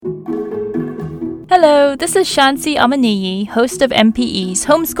Hello, this is Shansi Amaniyi, host of MPE's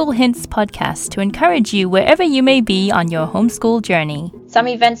Homeschool Hints podcast, to encourage you wherever you may be on your homeschool journey. Some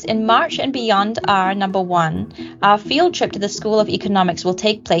events in March and beyond are: number 1, our field trip to the School of Economics will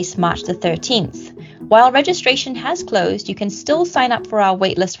take place March the 13th. While registration has closed, you can still sign up for our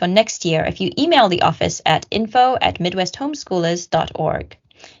waitlist for next year if you email the office at info@midwesthomeschoolers.org.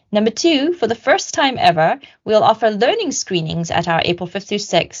 Number 2, for the first time ever, we'll offer learning screenings at our April 5th through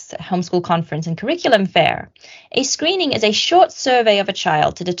 6th Homeschool Conference and Curriculum Fair. A screening is a short survey of a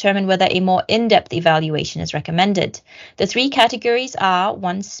child to determine whether a more in-depth evaluation is recommended. The 3 categories are: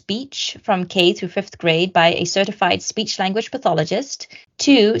 1, speech from K through 5th grade by a certified speech-language pathologist;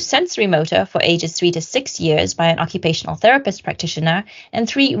 2, sensory motor for ages 3 to 6 years by an occupational therapist practitioner; and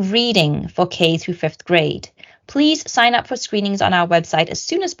 3, reading for K through 5th grade. Please sign up for screenings on our website as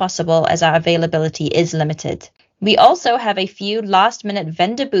soon as possible, as our availability is limited. We also have a few last-minute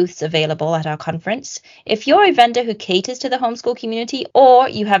vendor booths available at our conference. If you're a vendor who caters to the homeschool community, or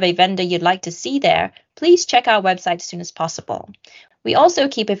you have a vendor you'd like to see there, please check our website as soon as possible. We also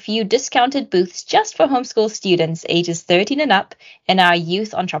keep a few discounted booths just for homeschool students ages 13 and up in our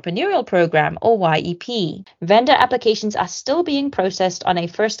Youth Entrepreneurial Program, or YEP. Vendor applications are still being processed on a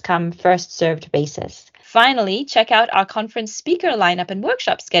first-come, first-served basis. Finally, check out our conference speaker lineup and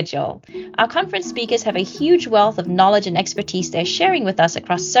workshop schedule. Our conference speakers have a huge wealth of knowledge and expertise they're sharing with us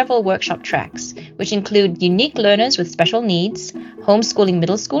across several workshop tracks, which include unique learners with special needs, homeschooling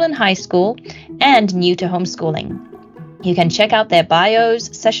middle school and high school, and new to homeschooling. You can check out their bios,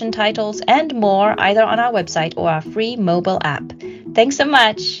 session titles, and more either on our website or our free mobile app. Thanks so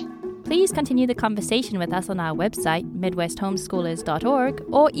much. Please continue the conversation with us on our website, midwesthomeschoolers.org,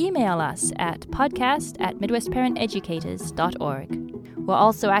 or email us at podcast@midwestparenteducators.org. We're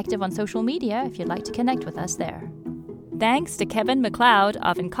also active on social media if you'd like to connect with us there. Thanks to Kevin MacLeod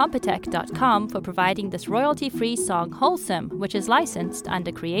of Incompetech.com for providing this royalty-free song Wholesome, which is licensed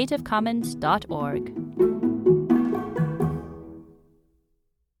under creativecommons.org.